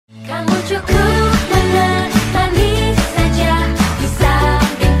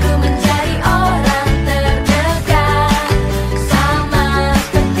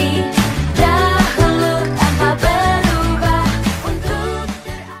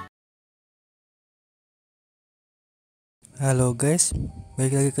Halo guys,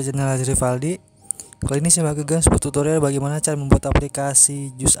 balik lagi ke channel Rivaldi. Kali ini saya membagikan sebuah tutorial bagaimana cara membuat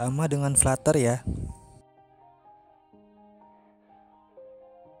aplikasi Juz Amma dengan Flutter ya.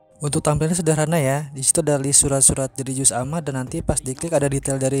 Untuk tampilannya sederhana ya. Di situ ada list surat-surat dari Juz Amma dan nanti pas diklik ada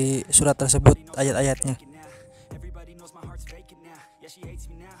detail dari surat tersebut, ayat-ayatnya.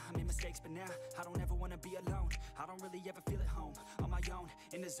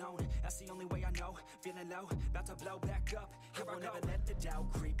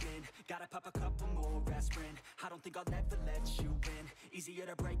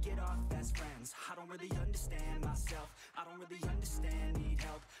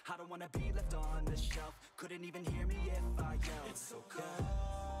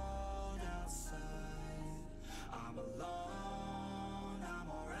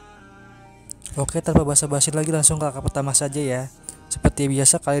 Oke, tanpa basa-basi lagi langsung ke langkah pertama saja ya. Seperti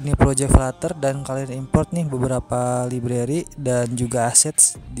biasa kalian ini project Flutter dan kalian import nih beberapa library dan juga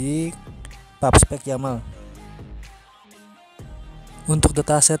assets di PubSpec YAML. Untuk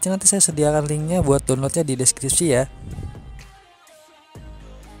data asetnya nanti saya sediakan linknya buat downloadnya di deskripsi ya.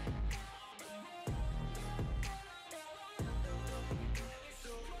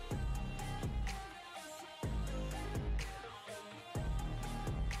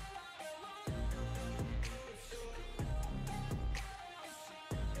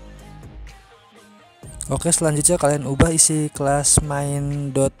 Oke, selanjutnya kalian ubah isi kelas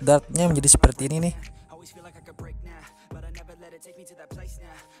main.dart-nya menjadi seperti ini nih.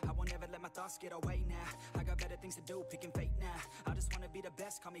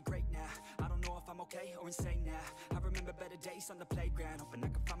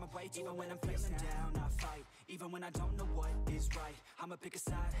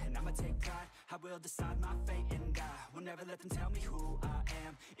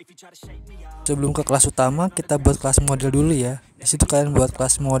 Sebelum ke kelas utama, kita buat kelas model dulu ya. Di situ kalian buat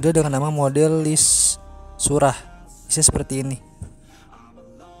kelas model dengan nama model list surah. Bisa seperti ini.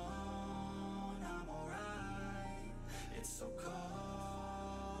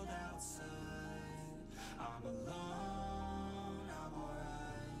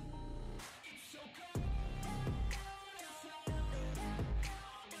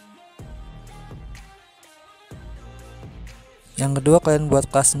 Yang kedua kalian buat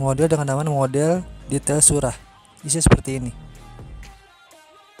kelas model dengan nama model detail surah. Bisa seperti ini.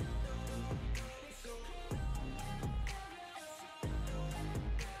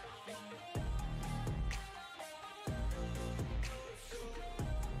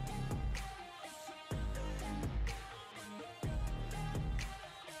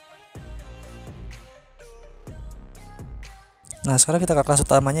 Nah, sekarang kita ke kelas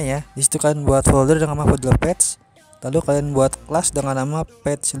utamanya ya. Di situ kalian buat folder dengan nama folder page. Lalu kalian buat kelas dengan nama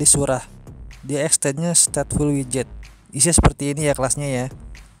page list surah. Dia extendnya stateful widget. Isi seperti ini ya kelasnya ya.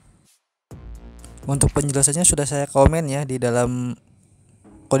 Untuk penjelasannya sudah saya komen ya di dalam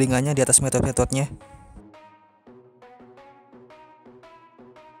codingannya di atas metode-metodenya.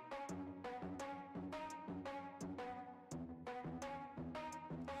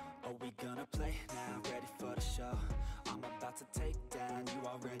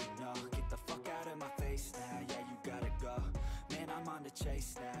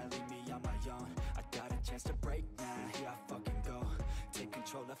 Chase now, leave me on my own. I got a chance to break now, here I fucking go. Take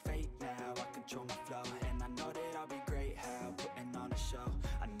control of fate now, I control my flow. And I know that I'll be great, how putting on a show.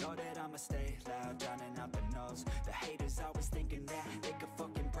 I know that I'ma stay loud, drowning out the noise. The haters always thinking that they could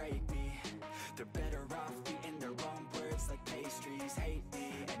fucking break me. They're better off eating their own words like pastries. Hate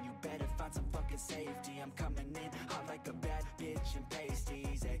me, and you better find some fucking safety. I'm coming in hot like a bad bitch in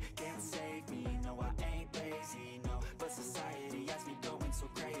pasties. They can't save me, no I ain't lazy, no. But society has me going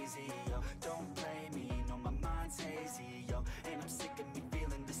so crazy, yo. Don't blame me, no my mind's hazy, yo. And I'm sick of me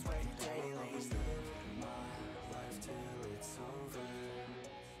feeling this way daily. Live my life till it's over,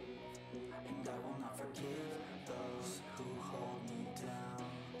 and I will not forgive those who hold me down.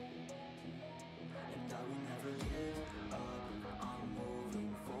 And I will never give up, I'm moving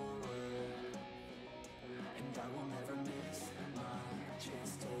forward. And I will never miss my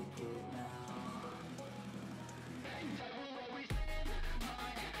chance, take it now.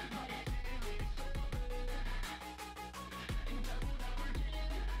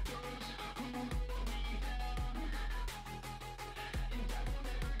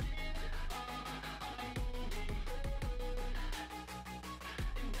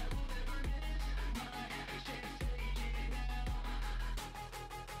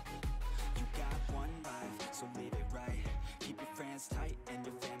 So live it right, keep your friends tight and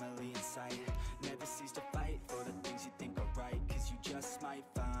your family in sight. Never cease to fight for the things you think are right, cause you just might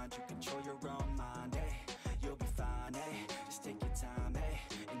find you control your own mind, hey, you'll be fine, hey.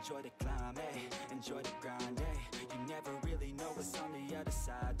 enjoy the climb, ayy, enjoy the grind, ayy. You never really know what's on the other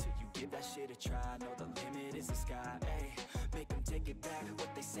side till you give that shit a try. Know the limit is the sky, ayy. Make them take it back, what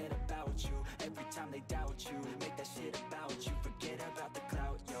they said about you. Every time they doubt you, make that shit about you. Forget about the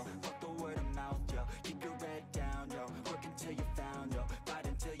clout, yo, fuck the word of mouth, yo. Keep your head down, yo, work until you found, yo. Fight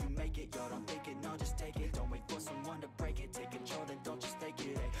until you make it, yo, don't think it, no, just take it. Don't wait for someone to break it, take control, then don't just take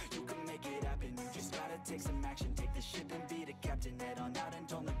it, ayy. You can make it happen, you just gotta take some action. Take the ship and be the captain, head on out and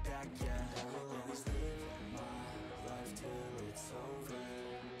don't look back, yeah. I will always live my life till it's over,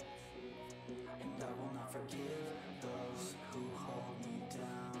 And I will not forgive those who hold me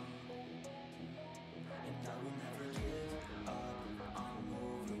down. and I will never give up. I'm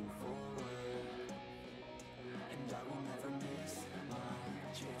moving forward, And I will never miss my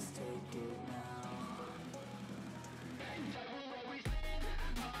chance, take it now.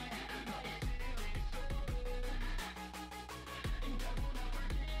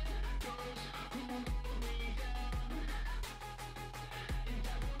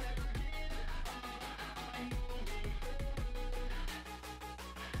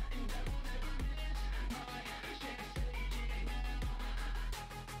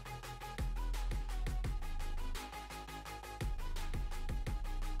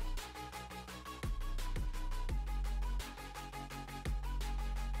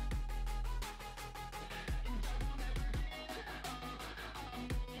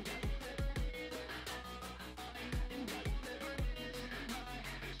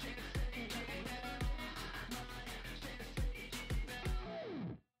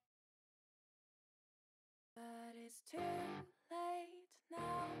 But it's too late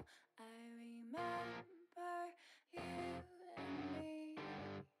now. I remember you and me,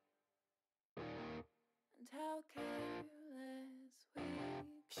 and how careless we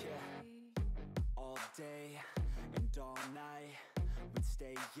could Yeah. be. All day and all night, we'd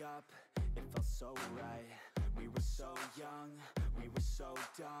stay up, it felt so right. We were so young, we were so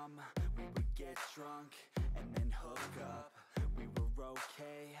dumb. We would get drunk and then hook up. We were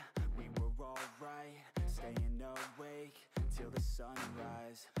okay, we were alright. Staying awake till the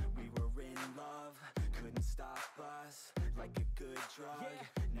sunrise. We were in love, couldn't stop us. Like a good drug,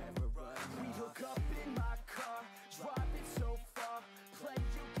 never enough. We hook up in my car, drive it so far, play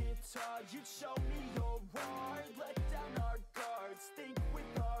your guitar, you'd show me your art, let down our guards, think with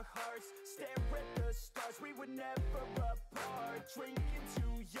our hearts, stare at the stars, we were never apart, drinking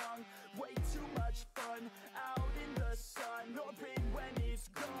too young, way too much fun, out in the sun, hoping when it's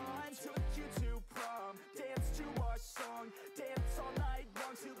gone, took you to prom, dance to our song, dance all night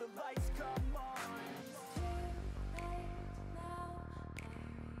long till the lights come on.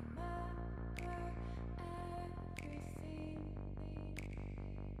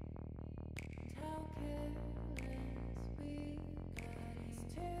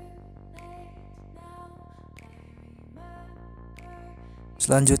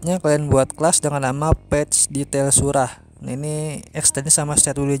 Selanjutnya kalian buat kelas dengan nama page detail surah. Nah, ini extendnya sama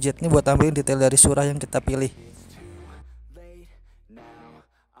stat widget ini buat tampilin detail dari surah yang kita pilih. Late now,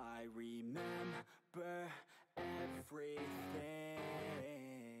 I remember everything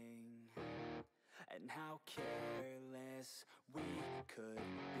and how careless we could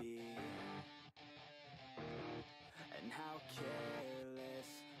be, and how careless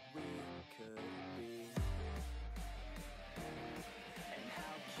we could be, and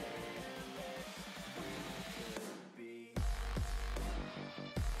how careless we could be.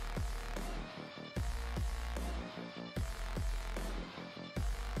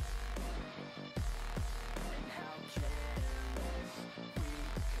 And how careless we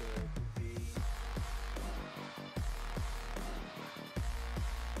could be.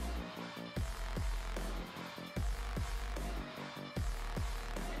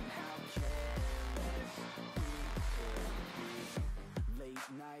 And how careless we could be. Late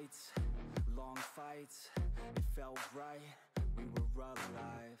nights, long fights, it felt right, we were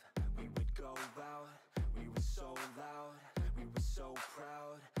alive. We would go out, we were so loud, we were so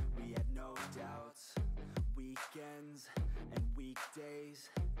proud, we had no doubts. Weekends and weekdays,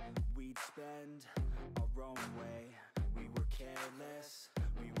 we'd spend our own way. We were careless,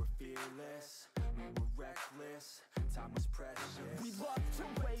 we were fearless, we were reckless, time was precious. We love to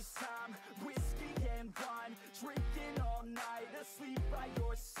waste time, whiskey and wine, drinking all night, asleep by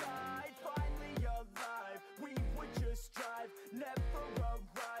your side, finally alive, we would just drive, never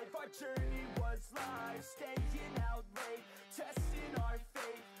arrive, our journey was live, staying out late, testing our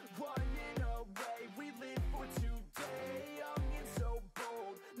fate, running away, we live for today, young and so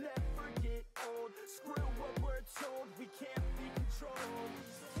bold, never get old, screw what we're told, we can't be controlled.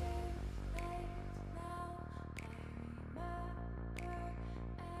 Too late now, I remember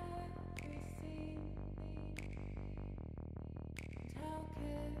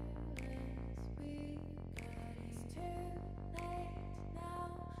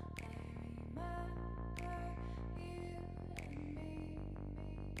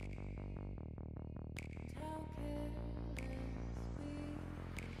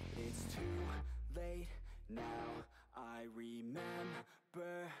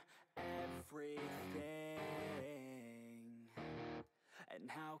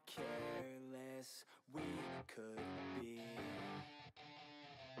could be,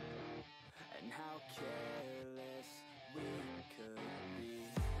 and how careless we could be,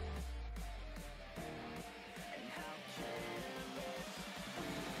 and how careless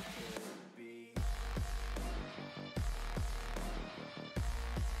we could be.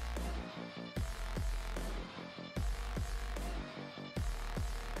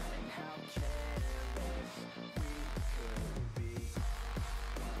 And how careless we could be.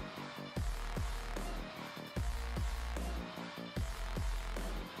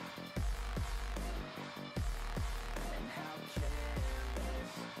 And how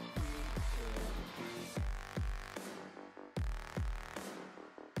careless we could be.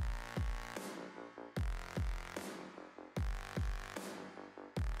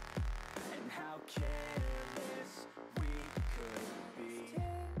 And how careless we could be.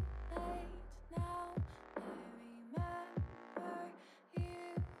 Too late now, I remember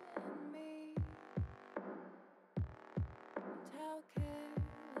you and me, and how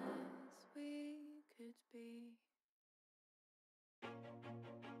careless we could be.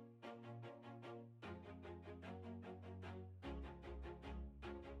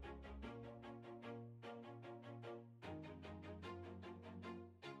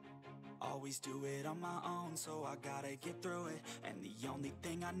 Always do it on my own, so I gotta get through it. And the only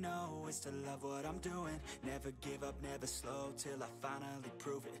thing I know is to love what I'm doing. Never give up, never slow, till I finally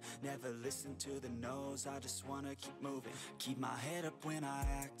prove it. Never listen to the no's, I just wanna keep moving. Keep my head up when I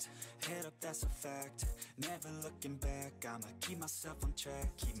act, head up, that's a fact. Never looking back, I'ma keep myself on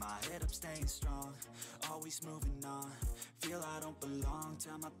track. Keep my head up, staying strong, always moving on. Feel I don't belong,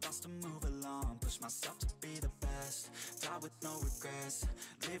 tell my thoughts to move along. Push myself to be the best, die with no regrets.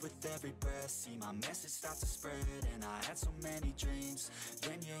 Live with every breath, see my message start to spread. And I had so many dreams,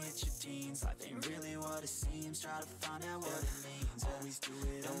 then you hit your teens. Life ain't really what it seems, try to find out what it means. Always do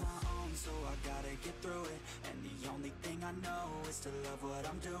it on my own, so I gotta get through it. And the only thing I know is to love what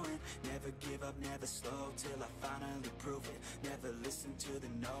I'm doing. Never give up, never slow, till I finally prove it. Never listen to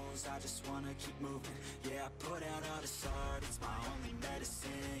the no's, I just wanna keep moving. Yeah, I put out all this art, it's my only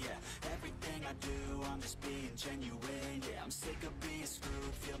medicine. Yeah, everything I do, I'm just being genuine. Yeah, I'm sick of being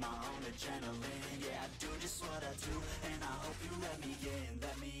screwed, feel my own adrenaline. Yeah, I do just what I do, and I hope you let me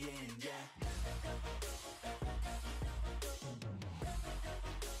in, yeah.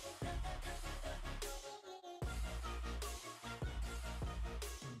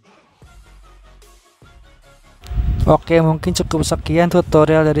 Oke, mungkin cukup sekian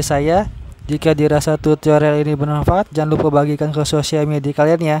tutorial dari saya. Jika dirasa tutorial ini bermanfaat, jangan lupa bagikan ke sosial media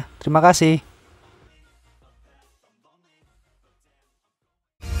kalian ya. Terima kasih.